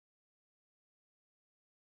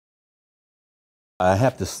I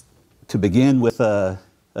have to begin with a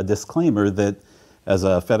disclaimer that as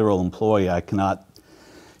a federal employee, I cannot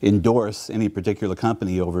endorse any particular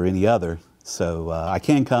company over any other. So I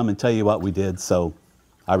can come and tell you what we did, so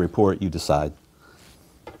I report, you decide.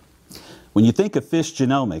 When you think of fish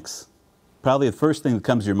genomics, probably the first thing that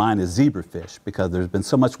comes to your mind is zebrafish, because there's been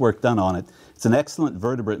so much work done on it. It's an excellent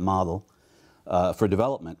vertebrate model for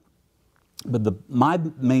development. But my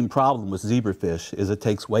main problem with zebrafish is it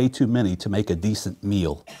takes way too many to make a decent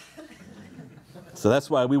meal. So that's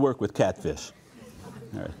why we work with catfish.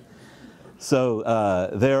 All right. So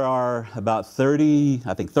there are about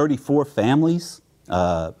 34 families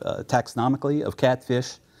taxonomically of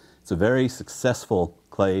catfish. It's a very successful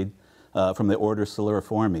clade from the order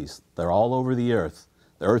Siluriformes. They're all over the earth.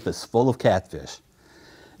 The earth is full of catfish.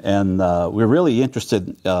 And we're really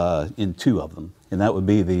interested in two of them, and that would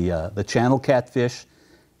be the channel catfish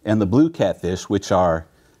and the blue catfish, which are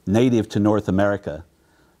native to North America,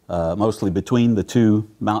 mostly between the two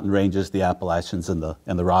mountain ranges, the Appalachians and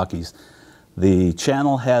the Rockies. The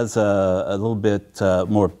channel has a little bit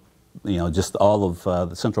more, just all of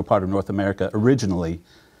the central part of North America originally,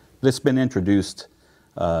 but it's been introduced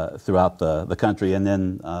throughout the country and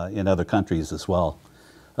then in other countries as well.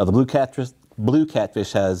 The blue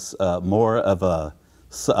catfish has more of a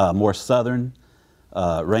more southern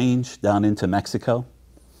range down into Mexico.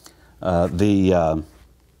 The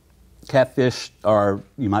catfish are,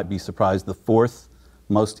 you might be surprised, the fourth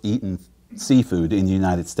most eaten seafood in the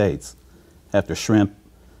United States, after shrimp,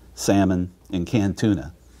 salmon, and canned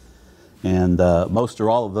tuna. And most or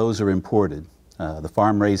all of those are imported. The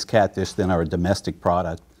farm-raised catfish then are a domestic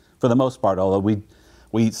product for the most part, although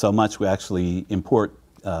we eat so much we actually import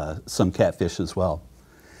some catfish as well.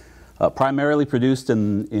 Primarily produced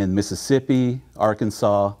in Mississippi,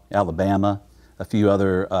 Arkansas, Alabama, a few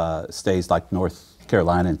other states like North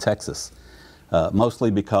Carolina and Texas.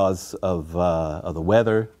 Mostly because of the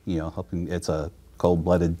weather, it's a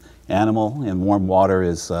cold-blooded animal, and warm water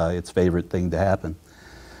is its favorite thing to happen.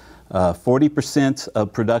 40%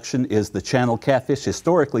 of production is the channel catfish.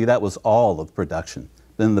 Historically, that was all of production.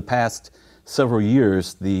 Then in the past several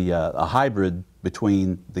years, a hybrid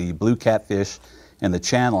between the blue catfish and the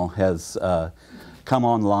channel has come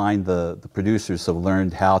online. The producers have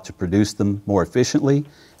learned how to produce them more efficiently,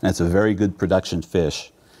 and it's a very good production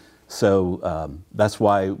fish. So that's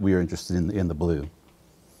why we are interested in the blue.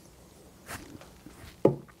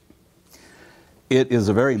 It is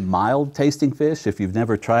a very mild tasting fish. If you've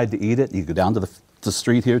never tried to eat it, you go down to the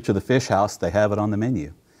street here to the fish house, they have it on the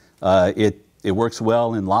menu. It works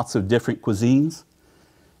well in lots of different cuisines,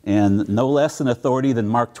 and no less an authority than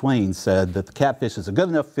Mark Twain said that the catfish is a good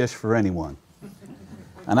enough fish for anyone.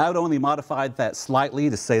 And I would only modify that slightly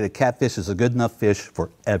to say that catfish is a good enough fish for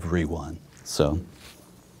everyone. So,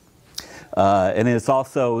 and it's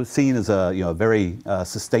also seen as a very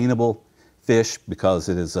sustainable fish because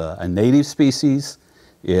it is a native species.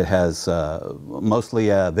 It has mostly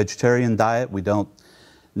a vegetarian diet. We don't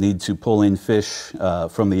need to pull in fish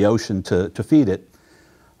from the ocean to feed it,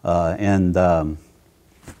 and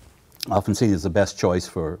often seen as the best choice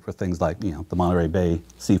for things like the Monterey Bay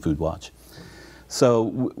Seafood Watch.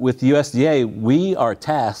 So with the USDA, we are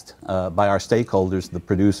tasked by our stakeholders, the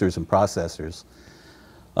producers and processors,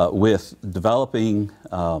 with developing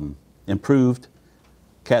improved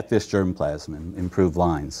catfish germplasm and improved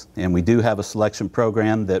lines. And we do have a selection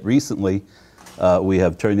program that recently we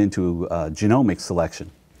have turned into genomic selection.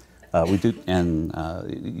 We do, and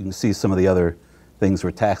you can see some of the other things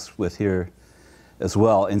we're tasked with here as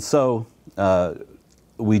well. And so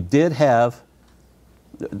we did have,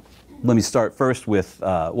 let me start first with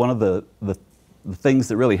one of the things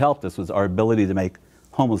that really helped us was our ability to make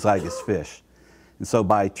homozygous fish. And so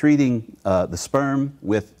by treating the sperm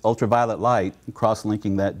with ultraviolet light,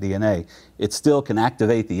 cross-linking that DNA, it still can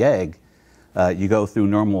activate the egg. You go through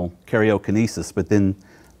normal karyokinesis, but then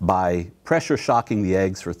by pressure shocking the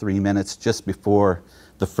eggs for 3 minutes just before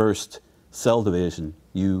the first cell division,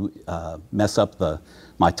 you mess up the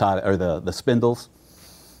mitotic, or the spindles,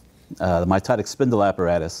 the mitotic spindle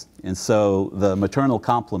apparatus, and so the maternal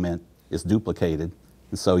complement is duplicated,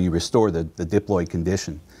 and so you restore the diploid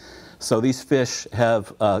condition. So these fish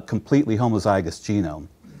have a completely homozygous genome.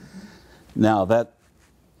 Now that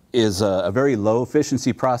is a very low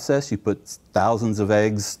efficiency process. You put thousands of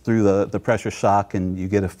eggs through the pressure shock and you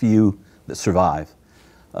get a few that survive,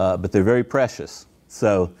 but they're very precious.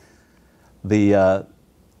 So the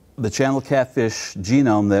channel catfish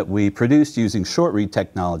genome that we produced using short read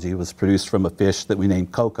technology was produced from a fish that we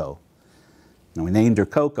named Coco. And we named her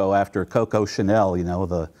Coco after Coco Chanel,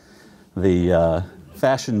 the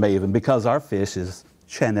fashion maven, because our fish is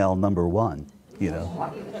Chanel #1. you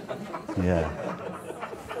know. Yeah.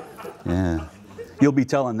 Yeah. You'll be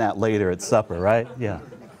telling that later at supper, right? Yeah.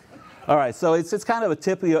 All right, so it's kind of a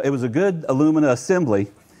typical, it was a good Illumina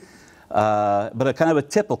assembly, but a kind of a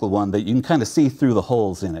typical one that you can kind of see through the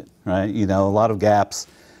holes in it, right? You know, a lot of gaps,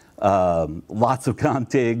 lots of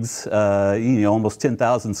contigs, you know, almost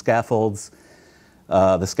 10,000 scaffolds.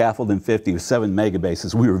 The scaffold in 50 was 7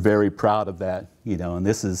 megabases. We were very proud of that, you know, and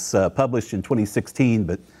this is published in 2016,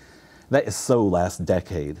 but that is so last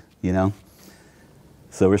decade, you know.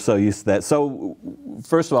 So we're so used to that. So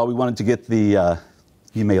first of all, we wanted to get the,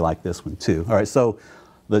 you may like this one too. All right, so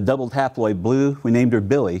the doubled haploid blue, we named her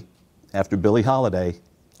Billie, after Billie Holiday,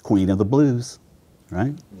 Queen of the Blues,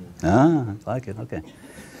 right? Ah, I like it, okay.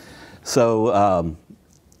 So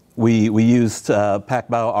we used PAG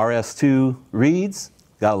RS2 reads,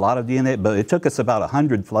 got a lot of DNA, but it took us about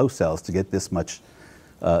 100 flow cells to get this much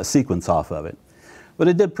sequence off of it. But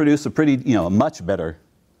it did produce a pretty, you know, a much better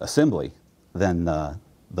assembly than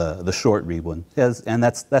the short read one, and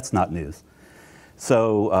that's not news.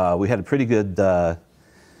 So we had a pretty good,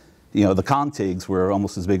 you know, the contigs were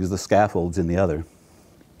almost as big as the scaffolds in the other.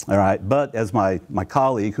 All right, but as my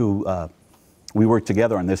colleague who, we worked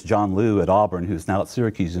together on this, John Liu at Auburn, who's now at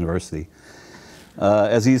Syracuse University,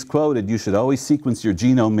 as he's quoted, you should always sequence your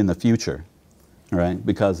genome in the future, right?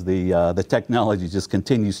 Because the technology just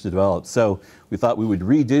continues to develop. So we thought we would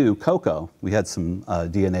redo COCO. We had some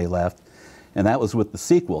DNA left, and that was with the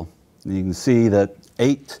sequel. And you can see that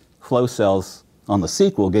 8 flow cells on the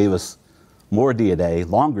sequel gave us more DNA,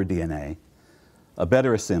 longer DNA, a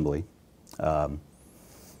better assembly.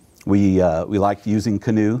 We liked using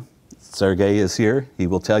Canoe. Sergey is here. He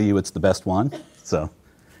will tell you it's the best one. So,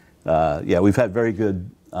 yeah, we've had very good,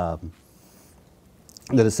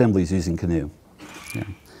 good assemblies using Canoe. Yeah.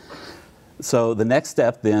 So the next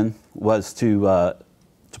step then was to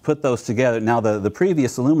put those together. Now the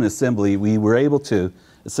previous Illumina assembly, we were able to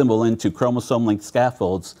assemble into chromosome length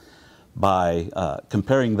scaffolds by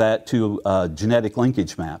comparing that to a genetic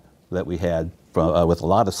linkage map that we had from, with a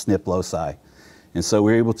lot of SNP loci. And so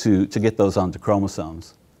we were able to get those onto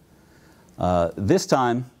chromosomes. This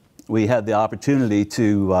time we had the opportunity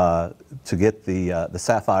to get the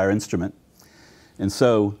Sapphire instrument. And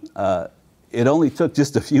so it only took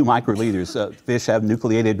just a few microliters. Fish have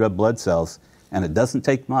nucleated red blood cells, and it doesn't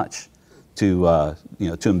take much to, you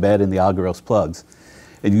know, to embed in the agarose plugs.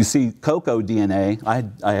 And you see COCO DNA,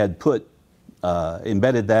 I had put,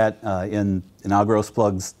 embedded that in agarose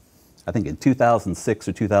plugs, I think in 2006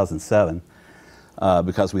 or 2007,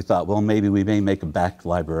 because we thought, well, maybe we may make a back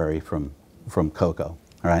library from COCO.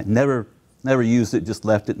 All right, never used it, just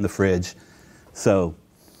left it in the fridge. So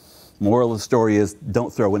moral of the story is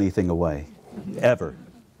don't throw anything away, ever.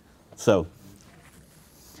 So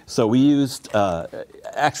we used,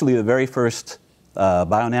 actually the very first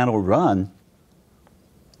BioNano run,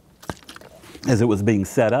 as it was being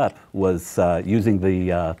set up, was using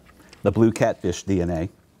the blue catfish DNA.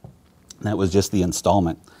 That was just the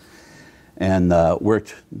installment, and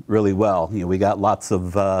worked really well. You know, we got lots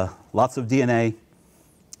of DNA,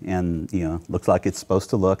 and you know, looks like it's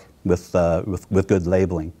supposed to look with good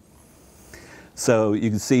labeling. So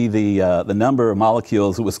you can see the number of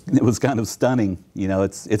molecules. It was kind of stunning. You know,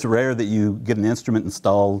 it's rare that you get an instrument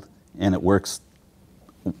installed and it works.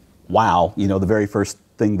 Wow, you know, the very first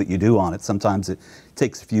thing that you do on it. Sometimes it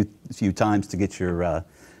takes a few times to get your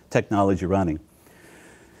technology running.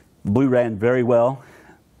 Blue ran very well.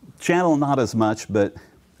 Channel not as much, but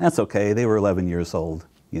that's okay. They were 11 years old,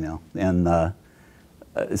 you know, and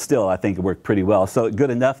still I think it worked pretty well. So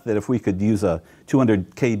good enough that if we could use a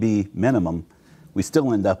 200 KB minimum, we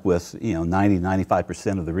still end up with, you know,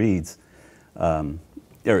 95% of the reads of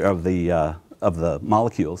the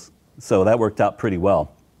molecules. So that worked out pretty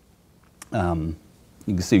well.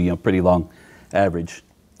 You can see, you know, pretty long average.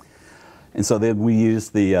 And so then we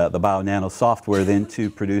used the BioNano software then to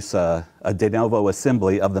produce a de novo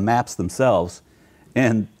assembly of the maps themselves.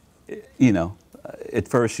 And, you know, at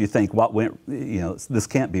first you think, what went, you know, this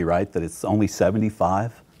can't be right, that it's only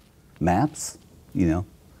 75 maps, you know.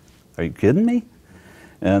 Are you kidding me?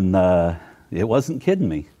 And it wasn't kidding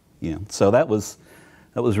me, you know. So that was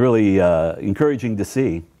really encouraging to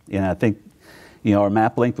see. And I think, you know, our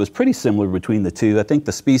map length was pretty similar between the two. I think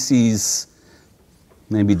the species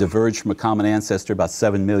maybe diverged from a common ancestor about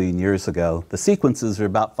 7 million years ago. The sequences are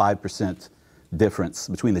about 5% difference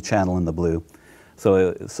between the channel and the blue.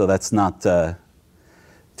 So that's not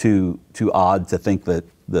too odd to think that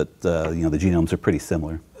you know, the genomes are pretty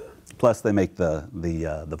similar. Plus they make the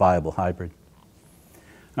viable hybrid.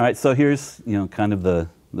 All right, so here's, you know, kind of the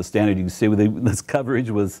standard. You can see this coverage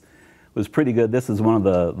was was pretty good. This is one of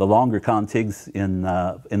the longer contigs in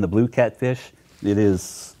the blue catfish. It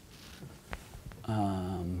is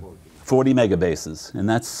 40 megabases, and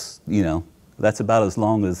that's, you know, that's about as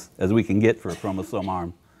long as we can get for a chromosome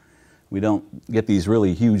arm. We don't get these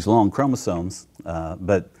really huge long chromosomes,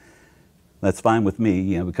 but that's fine with me,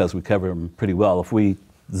 you know, because we cover them pretty well. If we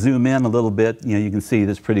zoom in a little bit, you know, you can see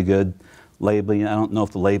there's pretty good labeling. I don't know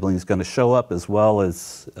if the labeling is going to show up as well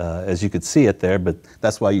as you could see it there, but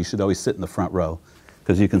that's why you should always sit in the front row,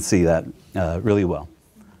 because you can see that really well.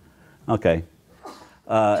 Okay,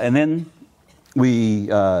 and then we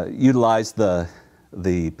utilize the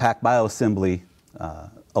PAG bioassembly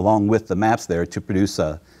along with the maps there to produce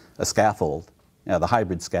a scaffold, the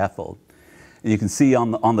hybrid scaffold. And you can see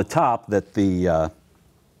on the top that the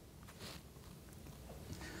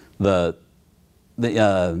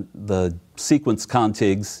sequence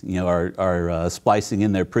contigs, you know, are splicing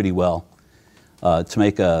in there pretty well to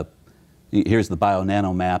make here's the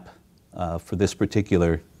bio-nano map for this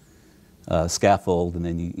particular scaffold, and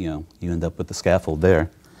then you end up with the scaffold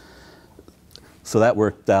there. So that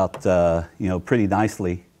worked out you know, pretty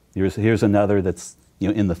nicely. Here's another that's, you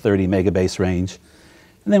know, in the 30 megabase range,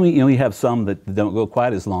 and then we have some that don't go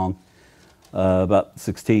quite as long, about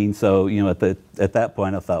 16. So, you know, at that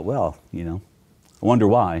point I thought, well, you know, I wonder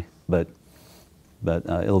why, but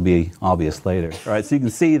it'll be obvious later. All right, so you can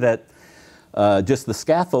see that just the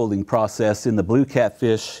scaffolding process in the blue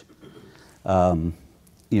catfish, you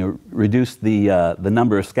know, reduced the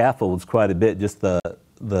number of scaffolds quite a bit. Just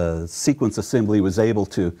the sequence assembly was able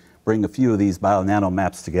to bring a few of these bio-nano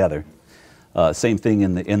maps together. Same thing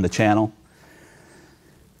in the channel.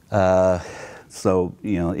 So,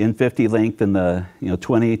 you know, in 50 length in the, you know,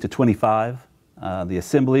 20 to 25. The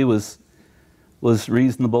assembly was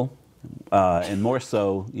reasonable, and more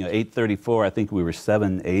so, you know, 834. I think we were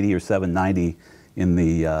 780 or 790 in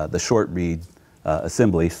the short read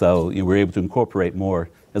assembly. So, you know, we were able to incorporate more,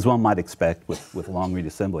 as one might expect with long read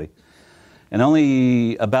assembly. And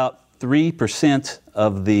only about 3%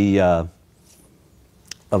 of the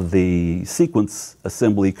sequence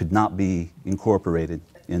assembly could not be incorporated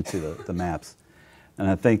into the maps. And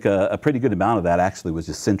I think a pretty good amount of that actually was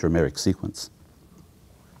just centromeric sequence.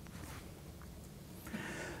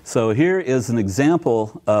 So here is an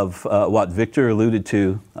example of what Victor alluded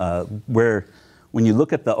to, where when you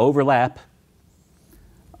look at the overlap,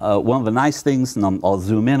 one of the nice things, and I'll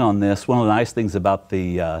zoom in on this, one of the nice things about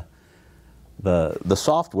the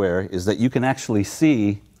software is that you can actually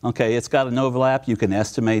see, okay, it's got an overlap. You can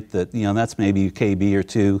estimate that, you know, that's maybe a KB or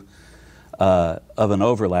two of an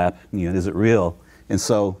overlap. You know, is it real? And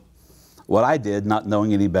so what I did, not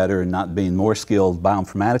knowing any better and not being more skilled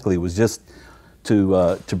bioinformatically, was just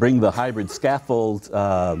to bring the hybrid scaffold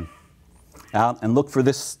out and look for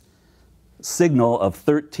this signal of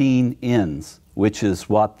 13 ends, which is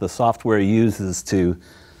what the software uses to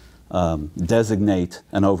designate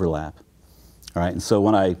an overlap. All right, and so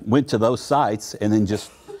when I went to those sites and then just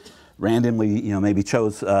randomly, you know, maybe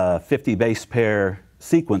chose 50 base pair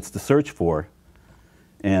sequence to search for,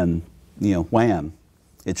 and, you know, wham,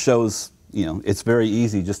 it shows, you know, it's very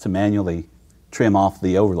easy just to manually trim off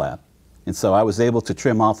the overlap. And so I was able to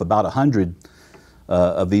trim off about 100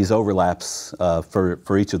 of these overlaps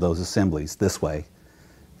for each of those assemblies this way.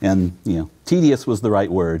 And, you know, tedious was the right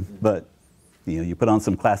word, but, you know, you put on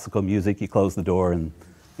some classical music, you close the door, and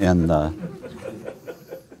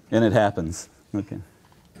it happens. Okay.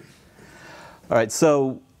 All right,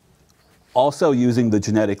 so also using the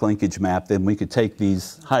genetic linkage map, then we could take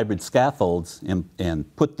these hybrid scaffolds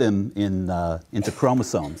and put them into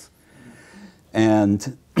chromosomes.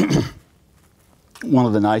 And one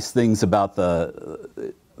of the nice things about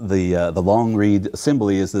the long read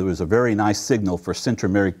assembly is there was a very nice signal for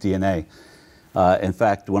centromeric DNA. In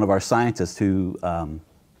fact, one of our scientists who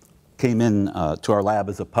came in to our lab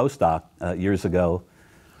as a postdoc years ago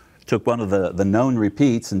took one of the known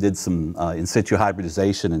repeats and did some in situ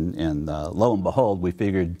hybridization, and lo and behold, we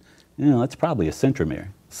figured, you know, that's probably a centromere.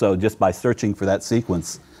 So just by searching for that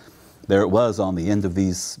sequence, there it was on the end of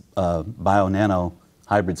these bio-nano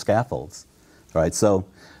hybrid scaffolds. All right, so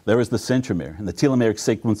there was the centromere, and the telomeric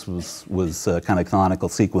sequence was kind of canonical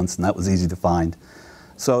sequence, and that was easy to find.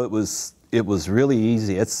 So it was really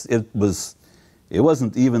easy. It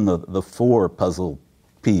wasn't even the four puzzle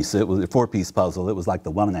piece. It was a 4-piece puzzle. It was like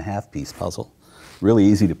the 1.5-piece puzzle. Really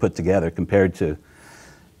easy to put together compared to,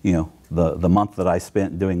 you know, the month that I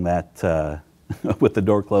spent doing that with the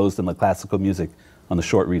door closed and the classical music on the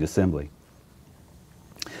short read assembly.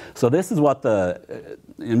 So this is what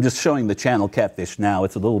I'm just showing the channel catfish now.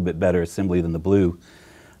 It's a little bit better assembly than the blue.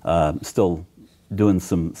 Still doing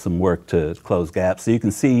some work to close gaps. So you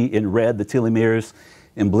can see in red the telomeres,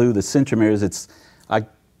 in blue the centromeres.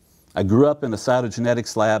 I grew up in a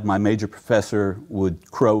cytogenetics lab. My major professor would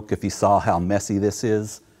croak if he saw how messy this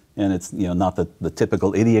is, and it's not the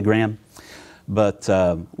typical ideogram. But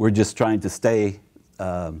we're just trying to stay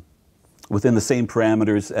within the same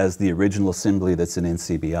parameters as the original assembly that's in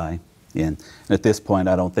NCBI. And at this point,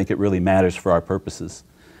 I don't think it really matters for our purposes.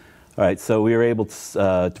 All right, so we were able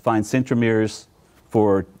to find centromeres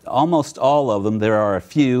for almost all of them. There are a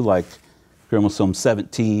few, like chromosome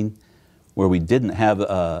 17, where we didn't have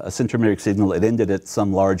a centromeric signal. It ended at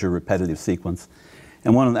some larger repetitive sequence.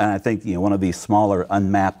 And I think one of these smaller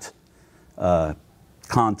unmapped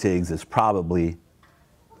contigs is probably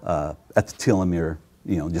at the telomere,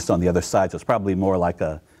 just on the other side. So it's probably more like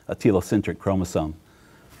a telocentric chromosome.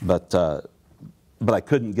 But I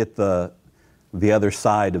couldn't get the other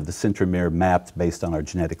side of the centromere mapped based on our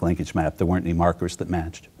genetic linkage map. There weren't any markers that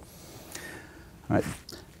matched. All right.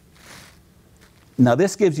 Now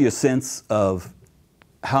this gives you a sense of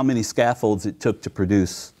how many scaffolds it took to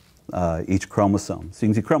produce each chromosome. So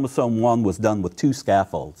you can see chromosome 1 was done with 2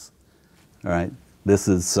 scaffolds. All right. This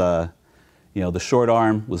is, the short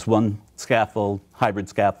arm was 1 scaffold, hybrid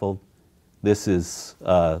scaffold. This is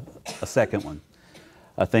a second one.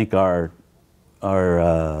 I think our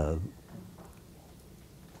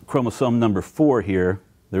chromosome number 4 here,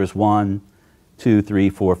 there's 1, 2, 3,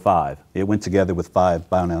 4, 5. It went together with 5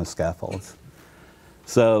 bionano scaffolds.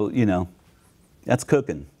 So, that's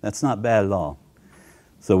cooking. That's not bad at all.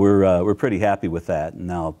 So we're pretty happy with that. And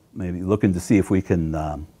now maybe looking to see if we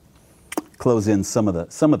can close in some of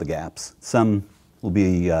the gaps. Some will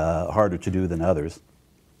be harder to do than others.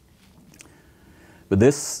 But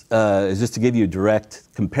this is just to give you a direct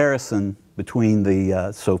comparison between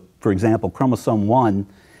the, so for example, chromosome 1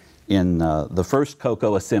 in the first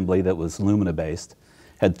COCO assembly that was Illumina-based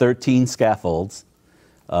had 13 scaffolds,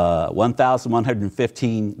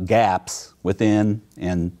 1,115 gaps within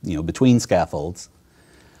and between scaffolds.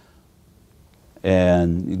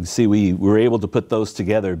 And you can see we were able to put those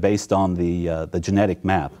together based on the genetic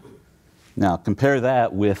map. Now compare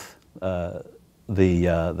that with the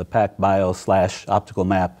PAC bio / optical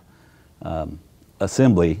map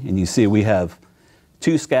assembly, and you see we have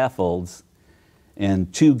 2 scaffolds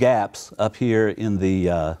and 2 gaps up here in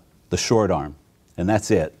the short arm, and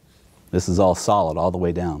that's it. This is all solid all the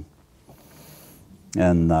way down.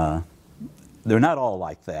 And they're not all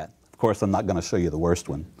like that. Of course, I'm not going to show you the worst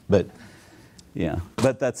one, but yeah,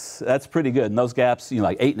 but that's pretty good. And those gaps,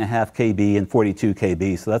 like 8.5 kb and 42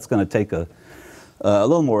 kb, so that's going to take a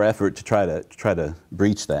little more effort to try to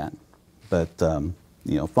breach that. But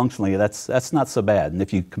functionally, that's not so bad. And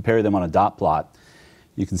if you compare them on a dot plot,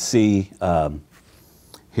 you can see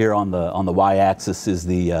here on the y-axis is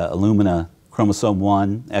the Illumina chromosome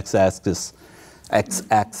 1, x-axis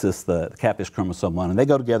the catfish chromosome 1, and they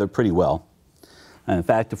go together pretty well. And in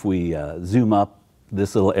fact, if we zoom up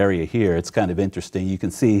this little area here, it's kind of interesting. You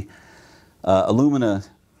can see Illumina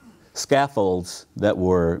scaffolds that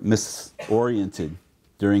were misoriented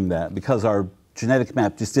during that because our genetic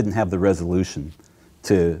map just didn't have the resolution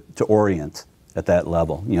to orient at that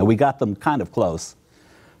level. We got them kind of close.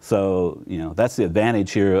 So, that's the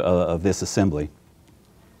advantage here of this assembly.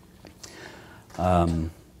 Now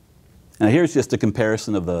here's just a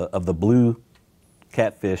comparison of the blue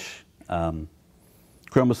catfish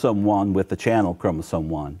chromosome 1 with the channel chromosome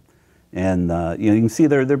 1. And you can see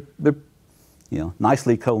they're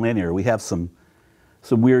nicely collinear. We have some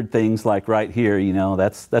weird things like right here,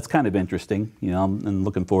 that's kind of interesting. I'm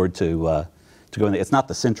looking forward to going there. It's not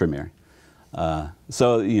the centromere.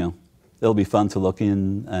 So, it'll be fun to look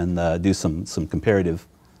in and do some comparative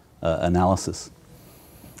analysis.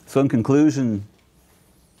 So in conclusion,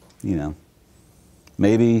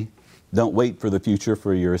 maybe don't wait for the future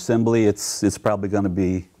for your assembly. It's probably going to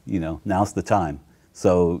be, now's the time.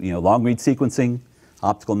 So, long read sequencing,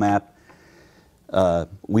 optical map.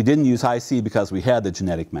 We didn't use Hi-C because we had the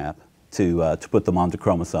genetic map to put them onto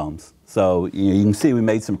chromosomes. So you can see we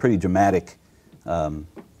made some pretty dramatic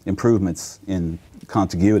improvements in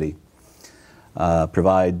contiguity.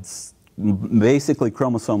 Provides basically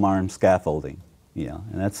chromosome arm scaffolding,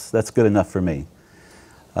 and that's good enough for me.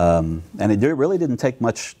 And it really didn't take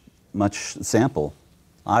much sample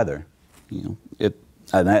either.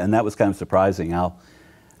 And that was kind of surprising how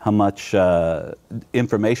much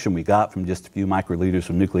information we got from just a few microliters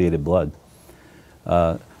from nucleated blood.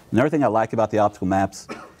 Another thing I like about the optical maps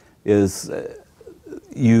is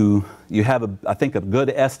you have, I think, a good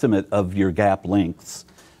estimate of your gap lengths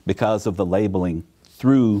because of the labeling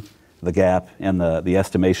through the gap and the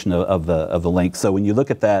estimation of the length. So when you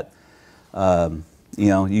look at that You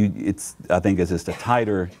know, I think it's just a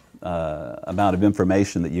tighter amount of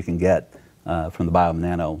information that you can get from the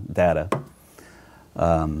BioNano data.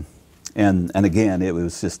 And again, it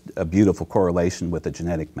was just a beautiful correlation with the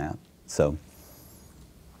genetic map. So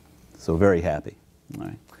very happy. All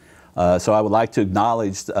right. So I would like to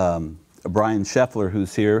acknowledge Brian Scheffler,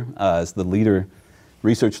 who's here as the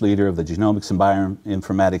research leader of the Genomics and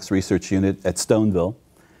Bioinformatics Research Unit at Stoneville.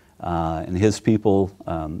 And his people,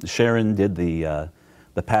 Sharon did the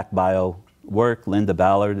PAC Bio work. Linda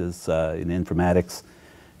Ballard is in informatics.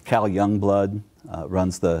 Cal Youngblood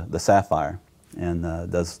runs the Sapphire and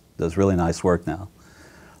does really nice work now.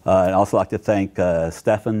 I'd also like to thank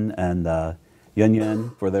Stefan and Yun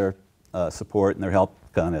Yun for their support and their help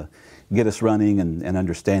kind of get us running and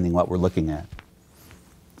understanding what we're looking at.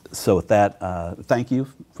 So with that, thank you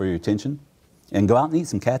for your attention, and go out and eat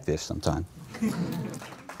some catfish sometime.